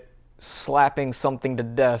demonstrate it slapping something to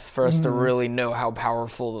death for us to really know how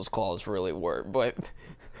powerful those claws really were. But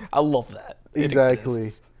I love that.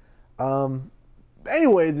 Exactly.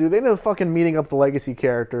 Anyway, dude, they end up fucking meeting up the legacy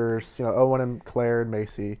characters, Owen and Claire and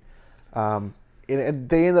Macy. And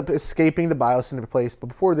they end up escaping the Biosyn place, but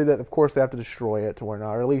before they do that, of course, they have to destroy it to where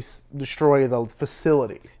not, or at least destroy the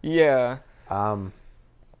facility. Yeah. So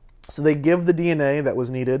they give the DNA that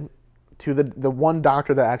was needed to the one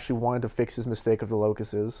doctor that actually wanted to fix his mistake of the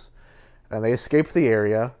locusts, and they escaped the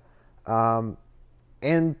area.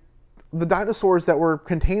 And the dinosaurs that were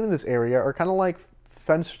contained in this area are kind of like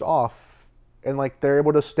fenced off, and like they're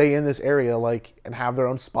able to stay in this area and have their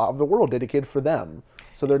own spot of the world dedicated for them.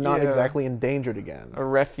 So they're not exactly endangered again. A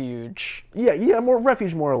refuge. Yeah, more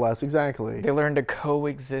refuge, more or less, exactly. They learn to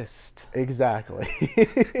coexist. Exactly.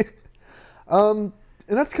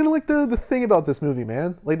 And that's kind of like the thing about this movie,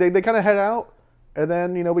 man. Like they kind of head out, and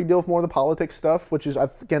then we deal with more of the politics stuff, which is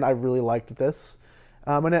again I really liked this.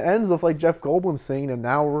 And it ends with like Jeff Goldblum saying, and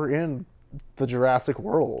now we're in the Jurassic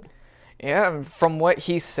World. Yeah, from what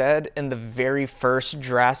he said in the very first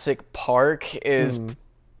Jurassic Park is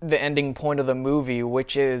the ending point of the movie,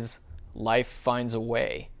 which is life finds a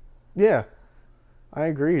way. Yeah, I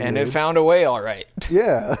agree. And dude. it found a way, all right.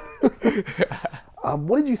 Yeah.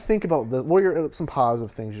 What did you think about what are some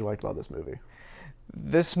positive things you liked about this movie?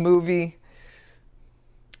 This movie,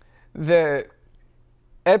 the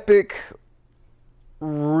epic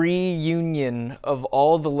reunion of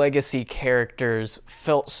all the legacy characters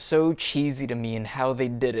felt so cheesy to me in how they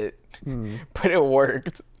did it, but it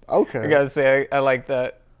worked. Okay. I gotta say, I like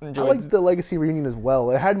that. I liked the Legacy reunion as well.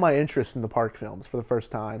 It had my interest in the Park films for the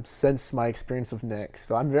first time since my experience with Nick,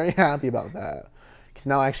 so I'm very happy about that. Because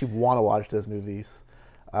now I actually want to watch those movies.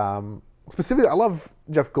 Specifically, I love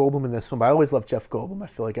Jeff Goldblum in this one, but I always love Jeff Goldblum. I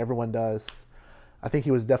feel like everyone does. I think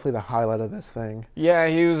he was definitely the highlight of this thing. Yeah,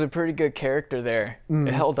 he was a pretty good character there.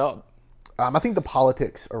 It held up. I think the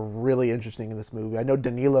politics are really interesting in this movie. I know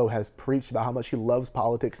Danilo has preached about how much he loves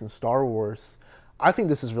politics in Star Wars. I think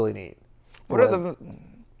this is really neat.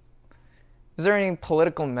 Is there any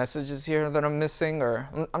political messages here that I'm missing, or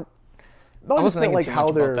No, I just wasn't meant thinking like too how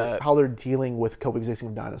much about that. they're dealing with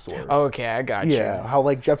coexisting dinosaurs. Oh, okay, I got you. Yeah, how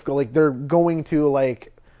like they're going to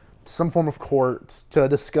like some form of court to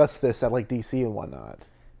discuss this at like DC and whatnot.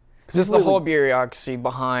 Just the whole bureaucracy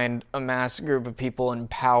behind a mass group of people in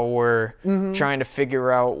power trying to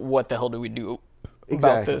figure out what the hell do we do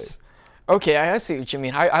about this. Okay, I see what you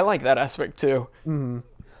mean. I like that aspect too.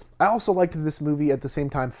 I also liked that this movie at the same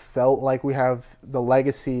time felt like we have the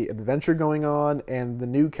legacy adventure going on and the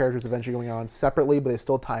new characters adventure going on separately, but they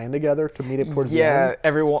still tie in together to meet up towards the end.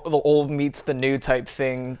 Yeah, the old meets the new type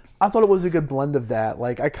thing. I thought it was a good blend of that.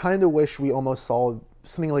 Like, I kind of wish we almost saw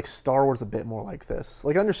something like Star Wars a bit more like this.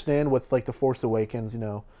 Like, I understand with like The Force Awakens,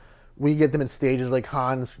 we get them in stages like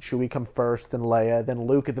Han, Chewie come first, then Leia, then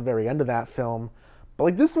Luke at the very end of that film. But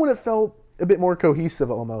like this one, it felt a bit more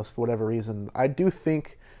cohesive almost for whatever reason. I do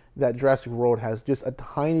think that Jurassic World has just a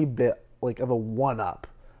tiny bit like of a one-up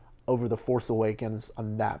over The Force Awakens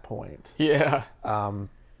on that point. Yeah.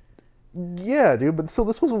 Yeah, dude, but so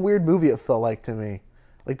this was a weird movie, it felt like to me.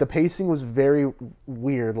 Like the pacing was very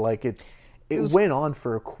weird. Like it went on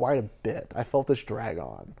for quite a bit. I felt this drag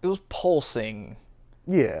on. It was pulsing.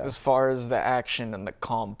 Yeah. As far as the action and the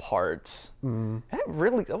calm parts. That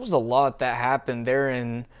was a lot that happened there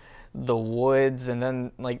in the woods, and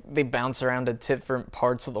then like they bounce around to different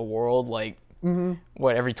parts of the world, like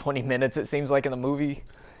every 20 minutes it seems like in the movie.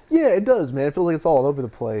 Yeah, it does, man. It feels like it's all over the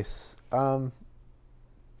place. Yeah,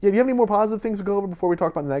 do you have any more positive things to go over before we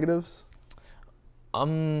talk about negatives?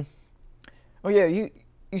 Oh yeah, you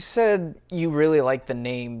said you really like the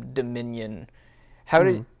name Dominion.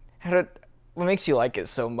 What makes you like it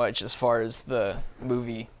so much as far as the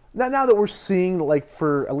movie? Now that we're seeing, like,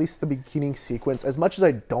 for at least the beginning sequence, as much as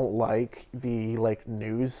I don't like the, like,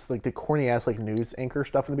 news, like, the corny-ass, like, news anchor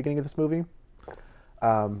stuff in the beginning of this movie,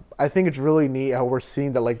 I think it's really neat how we're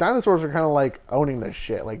seeing that, like, dinosaurs are kind of, like, owning this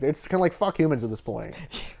shit. Like, it's kind of like, fuck humans at this point.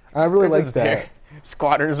 I really like that.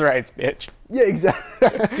 Squatters' rights, bitch. Yeah,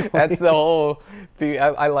 exactly. That's the whole thing.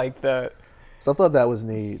 I like that. So I thought that was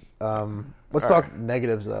neat. Let's talk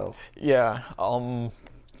negatives, though. Yeah.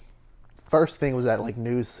 First thing was that like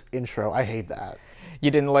news intro. I hate that.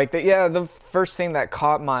 You didn't like that? Yeah, the first thing that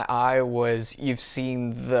caught my eye was you've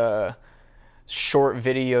seen the short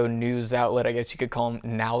video news outlet, I guess you could call them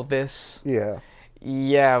Now This. Yeah.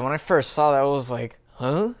 Yeah, when I first saw that, I was like,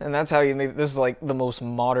 huh? And that's how you made this is like the most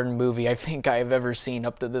modern movie I think I've ever seen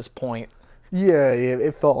up to this point. Yeah,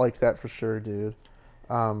 it felt like that for sure, dude.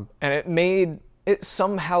 And it made it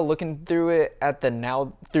somehow, looking through it at the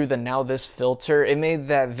Now This filter, it made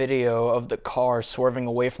that video of the car swerving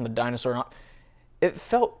away from the dinosaur. It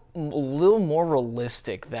felt a little more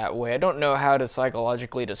realistic that way. I don't know how to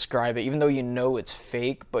psychologically describe it, even though you know it's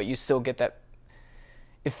fake, but you still get that.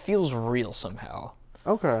 It feels real somehow.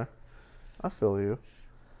 Okay, I feel you.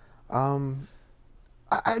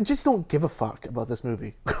 I just don't give a fuck about this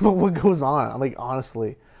movie, about what goes on. Like,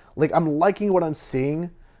 honestly, like I'm liking what I'm seeing,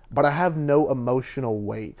 but I have no emotional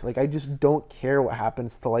weight. Like, I just don't care what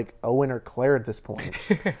happens to, like, Owen or Claire at this point.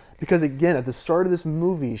 Because, again, at the start of this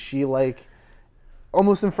movie, she, like,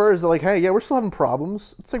 almost infers that, like, hey, yeah, we're still having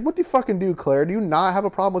problems. It's like, what do you fucking do, Claire? Do you not have a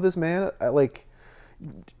problem with this man? Like,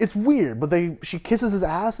 it's weird, but she kisses his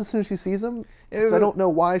ass as soon as she sees him. So I don't know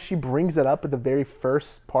why she brings that up at the very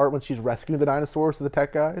first part when she's rescuing the dinosaurs to the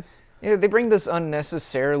tech guys. Yeah, they bring this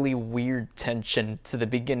unnecessarily weird tension to the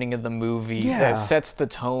beginning of the movie Yeah. that sets the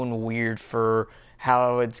tone weird for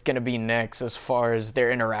how it's going to be next as far as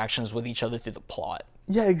their interactions with each other through the plot.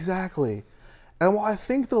 Yeah, exactly. And while I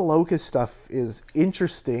think the Locust stuff is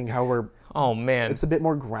interesting, how Oh man. it's a bit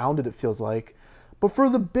more grounded, it feels like. But for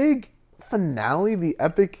the big finale, the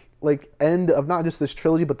epic like end of not just this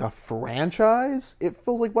trilogy but the franchise, it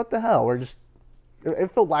feels like what the hell?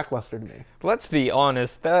 It felt lackluster to me. Let's be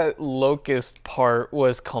honest, that Locust part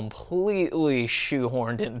was completely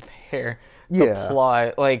shoehorned in there. The Yeah.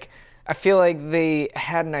 plot, like, I feel like they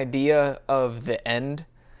had an idea of the end,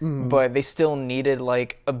 but they still needed,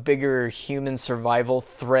 like, a bigger human survival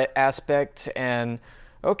threat aspect, and,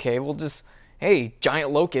 okay, we'll just, hey,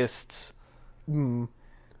 giant locusts.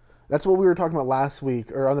 That's what we were talking about last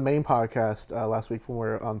week, or on the main podcast last week when we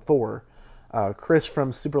were on Thor. Chris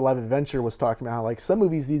from Super Live Adventure was talking about how like some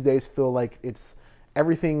movies these days feel like it's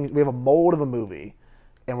everything. We have a mold of a movie,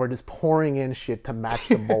 and we're just pouring in shit to match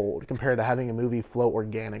the mold compared to having a movie flow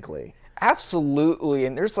organically. Absolutely,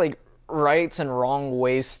 and there's, like, rights and wrong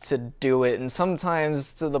ways to do it, and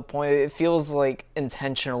sometimes to the point it feels like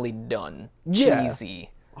intentionally done. Yeah.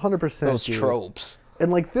 Cheesy. 100%. Those dude. tropes.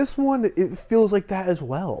 And like this one, it feels like that as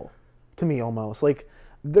well, to me almost. Like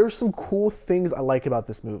there's some cool things I like about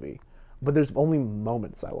this movie, but there's only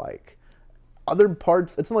moments I like. Other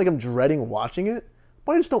parts, it's not like I'm dreading watching it,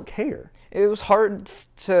 but I just don't care. It was hard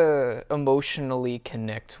to emotionally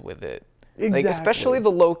connect with it. Exactly. Like, especially the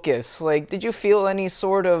locusts. Like, did you feel any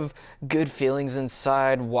sort of good feelings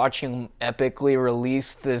inside watching them epically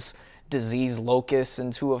release this disease locust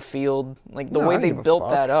into a field? Like, the No, I way don't they give a built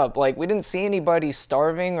fuck. that up. Like, we didn't see anybody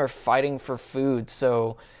starving or fighting for food,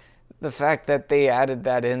 so the fact that they added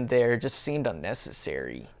that in there just seemed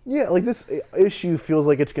unnecessary. Yeah, like this issue feels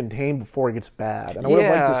like it's contained before it gets bad, and I would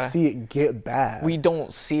have liked Yeah. to see it get bad. We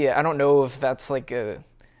don't see it. I don't know if that's like a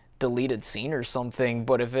deleted scene or something,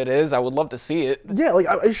 but if it is, I would love to see it. Yeah, like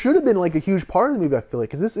it should have been like a huge part of the movie. I feel like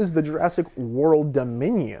because this is the Jurassic World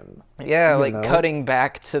Dominion. Yeah, like know? cutting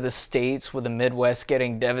back to the States with the Midwest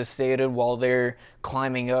getting devastated while they're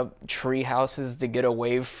climbing up tree houses to get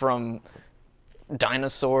away from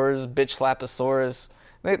dinosaurs, bitch slaposaurus.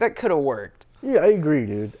 That could have worked. Yeah, I agree,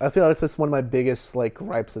 dude. I feel like that's one of my biggest like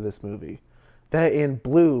gripes of this movie. That in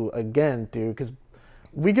Blue again, dude, because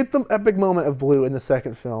we get the epic moment of Blue in the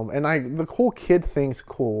second film, and the whole kid thing's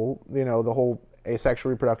cool. You know, the whole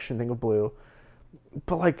asexual reproduction thing of Blue,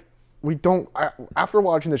 but like we don't. After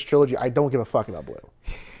watching this trilogy, I don't give a fuck about Blue.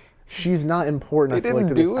 She's not important. I feel like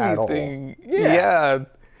to this at all. Yeah.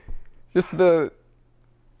 Just the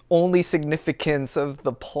only significance of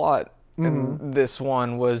the plot in this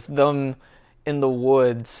one was them in the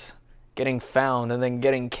woods getting found and then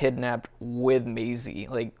getting kidnapped with Maisie.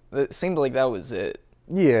 Like, it seemed like that was it.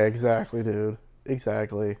 Yeah, exactly, dude.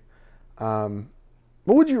 Exactly. What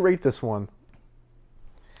would you rate this one?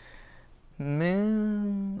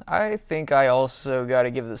 Man, I think I also got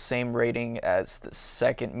to give the same rating as the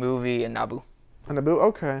second movie in Naboo. A Naboo?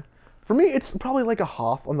 Okay. For me, it's probably like a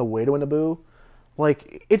Hoth on the way to a Naboo.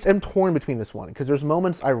 Like, I'm torn between this one, because there's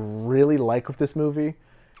moments I really like with this movie,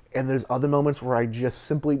 and there's other moments where I just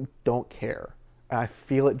simply don't care. And I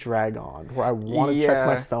feel it drag on, where I want to check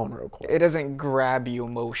my Yeah. phone real quick. It doesn't grab you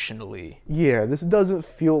emotionally. Yeah, this doesn't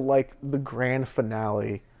feel like the grand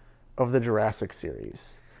finale of the Jurassic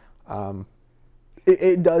series.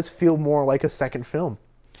 It does feel more like a second film.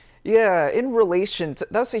 Yeah, in relation to,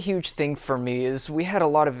 that's a huge thing for me, is we had a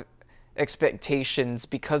lot of expectations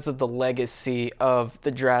because of the legacy of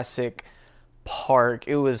the Jurassic Park.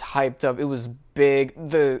 It was hyped up, it was big.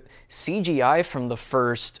 The CGI from the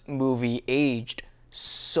first movie aged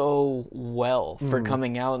so well for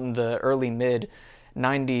coming out in the early mid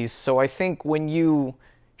 90s. So I think when you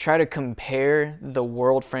try to compare the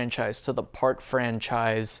World franchise to the Park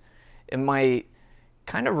franchise, it might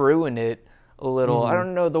kind of ruin it a little. I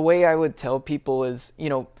don't know, the way I would tell people is, you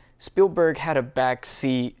know, Spielberg had a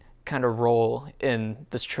backseat kind of role in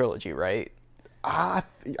this trilogy, right?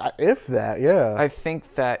 If that, yeah. I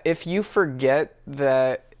think that if you forget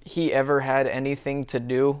that he ever had anything to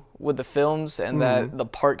do with the films and that the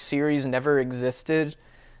Park series never existed,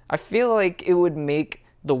 I feel like it would make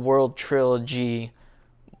the World trilogy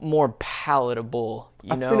more palatable,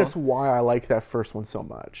 you know? I think that's why I like that first one so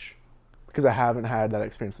much, because I haven't had that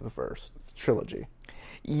experience with the first trilogy.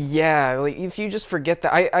 Yeah, like if you just forget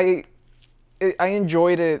that, I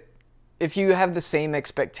enjoyed it. If you have the same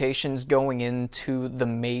expectations going into the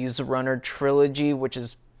Maze Runner trilogy, which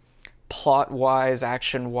is plot-wise,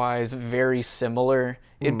 action-wise, very similar,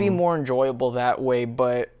 it'd be more enjoyable that way.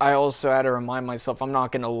 But I also had to remind myself I'm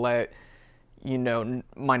not gonna let,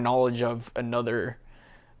 my knowledge of another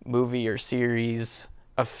movie or series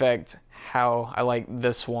affect how I like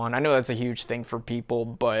this one. I know that's a huge thing for people,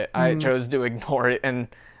 but I chose to ignore it, and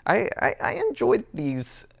I enjoyed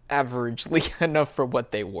these averagely enough for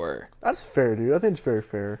what they were. That's fair, dude. I think it's very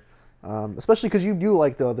fair. Especially because you do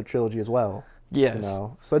like the other trilogy as well. Yes.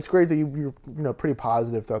 So it's great that you're pretty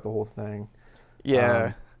positive throughout the whole thing.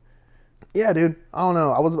 Yeah. Yeah, dude. I don't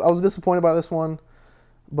know. I was disappointed by this one,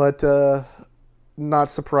 but not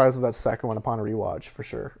surprised with that second one upon a rewatch for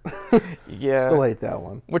sure. Yeah. Still hate that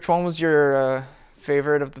one. Which one was your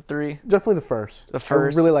favorite of the three? Definitely the first. The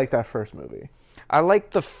first. I really like that first movie. I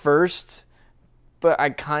like the first, but I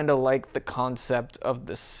kind of like the concept of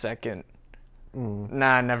the second.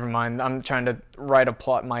 Nah, never mind. I'm trying to write a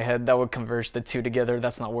plot in my head that would converge the two together.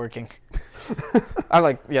 That's not working.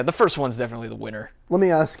 The first one's definitely the winner. Let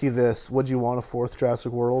me ask you this. Would you want a fourth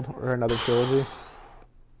Jurassic World or another trilogy?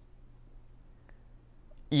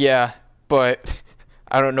 Yeah, but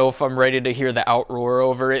I don't know if I'm ready to hear the outroar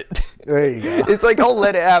over it. There you go. It's like, I'll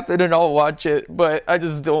let it happen and I'll watch it, but I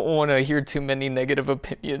just don't want to hear too many negative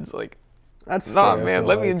opinions. Like, That's nah, fair, I man, feel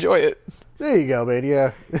let like. me enjoy it. There you go, baby.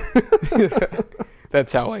 Yeah.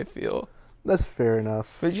 That's how I feel. That's fair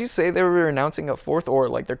enough. Did you say they were announcing a fourth, or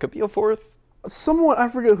like there could be a fourth? Someone, I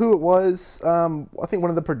forget who it was. I think one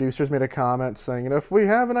of the producers made a comment saying, if we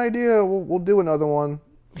have an idea, we'll do another one.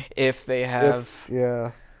 If they have,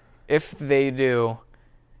 if they do,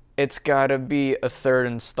 it's gotta be a third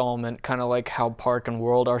installment, kind of like how Park and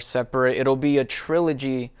World are separate. It'll be a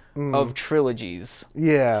trilogy of trilogies.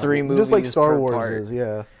 Yeah. 3 movies just like Star per Wars part. is.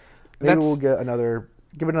 Yeah. Maybe That's- we'll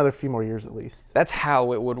give it another few more years at least. That's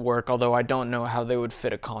how it would work, although I don't know how they would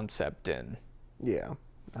fit a concept in. Yeah.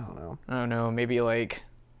 I don't know. I don't know, maybe like,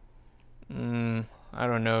 I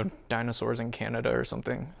don't know, dinosaurs in Canada or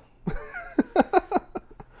something.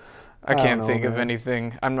 I don't can't know, think of man.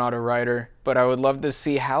 anything. I'm not a writer, but I would love to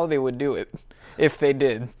see how they would do it, if they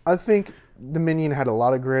did. I think Dominion had a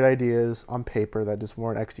lot of great ideas on paper that just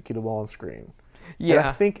weren't executable on screen. And I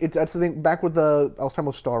Yeah, think that's the thing. Back with I was talking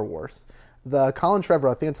about Star Wars. The Colin Trevor,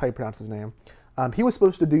 I think that's how you pronounce his name. He was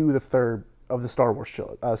supposed to do the third of the Star Wars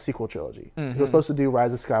sequel trilogy. He was supposed to do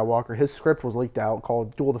Rise of Skywalker. His script was leaked out,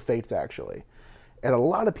 called Duel of the Fates, actually. And a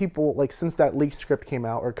lot of people, like, since that leaked script came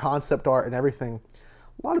out, or concept art and everything,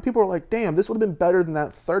 a lot of people are like, damn, this would have been better than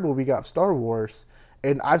that third one we got of Star Wars.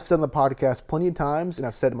 And I've said on the podcast plenty of times, and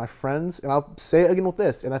I've said to my friends, and I'll say it again with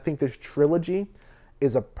this, and I think this trilogy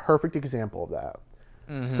is a perfect example of that.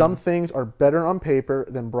 Some things are better on paper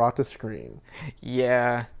than brought to screen.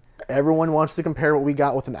 yeah, Everyone wants to compare what we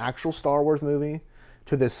got with an actual Star Wars movie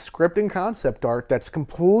to this script and concept art that's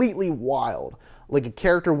completely wild. Like, a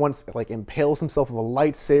character once impales himself with a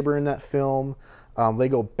lightsaber in that film. They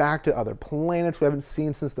go back to other planets we haven't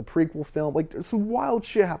seen since the prequel film. Like, there's some wild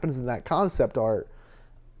shit happens in that concept art,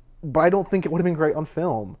 but I don't think it would have been great on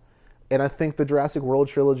film. And I think the Jurassic World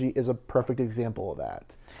trilogy is a perfect example of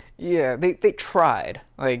that. yeah, they tried.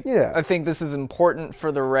 Like, Yeah. I think this is important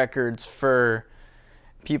for the records for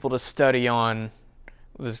people to study on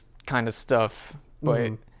this kind of stuff,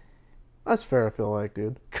 but That's fair, I feel like,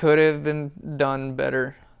 dude. could have been done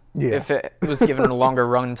better. Yeah. If it was given a longer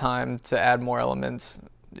run time to add more elements.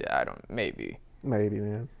 Yeah, maybe. Maybe,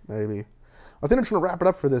 man. Maybe. I think I'm trying to wrap it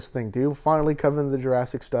up for this thing, dude. Finally covering the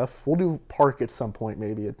Jurassic stuff. We'll do Park at some point,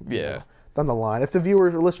 maybe. Down the line. If the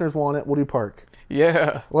viewers or listeners want it, we'll do Park.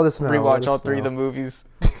 Yeah. Let us know. Rewatch Let all us 3 of know. the movies.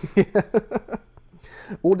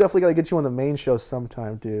 We'll definitely got to get you on the main show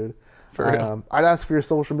sometime, dude. For real. I'd ask for your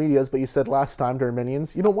social medias, but you said last time during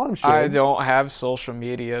Minions, you don't want them shared. I don't have social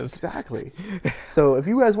medias. Exactly. So if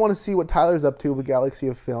you guys want to see what Tyler's up to with Galaxy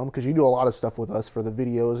of Film, because you do a lot of stuff with us for the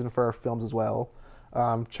videos and for our films as well,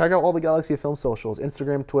 check out all the Galaxy of Film socials.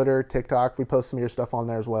 Instagram, Twitter, TikTok. We post some of your stuff on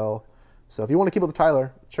there as well. So if you want to keep up with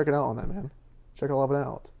Tyler, check it out on that, man. Check all of it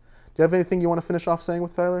out. Do you have anything you want to finish off saying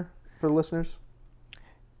with Tyler for the listeners?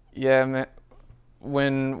 Yeah, man.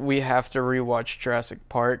 When we have to rewatch Jurassic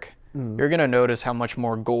Park, you're going to notice how much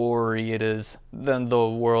more gory it is than the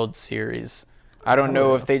World Series. I don't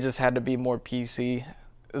know if they just had to be more PC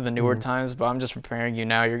the newer times, but I'm just preparing you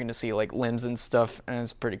now. You're going to see like limbs and stuff, and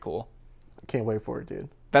it's pretty cool. Can't wait for it, dude.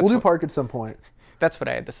 That's We'll do what- Park at some point. That's what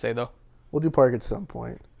I had to say, though. We'll do Park at some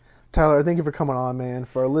point. Tyler, thank you for coming on, man.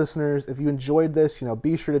 For our listeners, if you enjoyed this,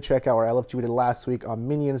 be sure to check out our LFG we did last week on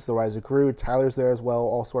Minions, The Rise of Gru. Tyler's there as well.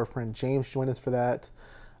 Also, our friend James joined us for that.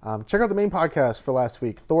 Check out the main podcast for last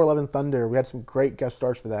week, Thor: Love and Thunder. We had some great guest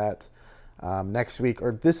stars for that. Next week,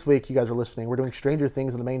 or this week, you guys are listening, we're doing Stranger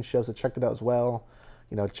Things on the main show, so check that out as well.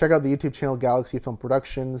 Check out the YouTube channel, Galaxy Film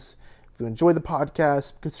Productions. If If you enjoyed the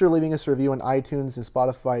podcast, consider leaving us a review on iTunes and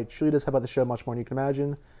Spotify. It truly does help out the show much more than you can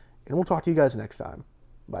imagine. And we'll talk to you guys next time.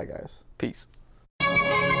 Bye, guys. Peace.